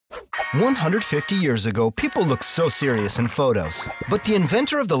150 years ago, people looked so serious in photos. But the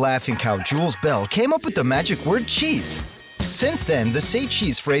inventor of the laughing cow, Jules Bell, came up with the magic word cheese. Since then, the Say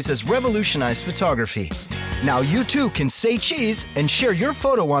Cheese phrase has revolutionized photography. Now you too can say cheese and share your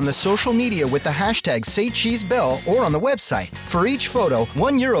photo on the social media with the hashtag SayCheeseBell or on the website. For each photo,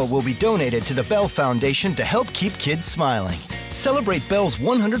 €1 will be donated to the Bell Foundation to help keep kids smiling. Celebrate Bell's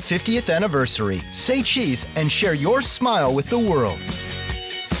 150th anniversary. Say cheese and share your smile with the world.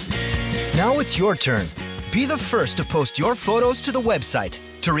 Now it's your turn. Be the first to post your photos to the website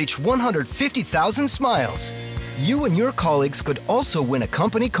to reach 150,000 smiles. You and your colleagues could also win a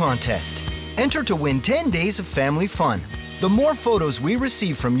company contest. Enter to win 10 days of family fun. The more photos we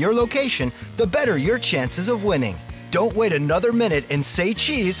receive from your location, the better your chances of winning. Don't wait another minute and say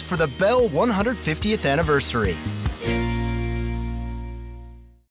cheese for the Bell 150th anniversary.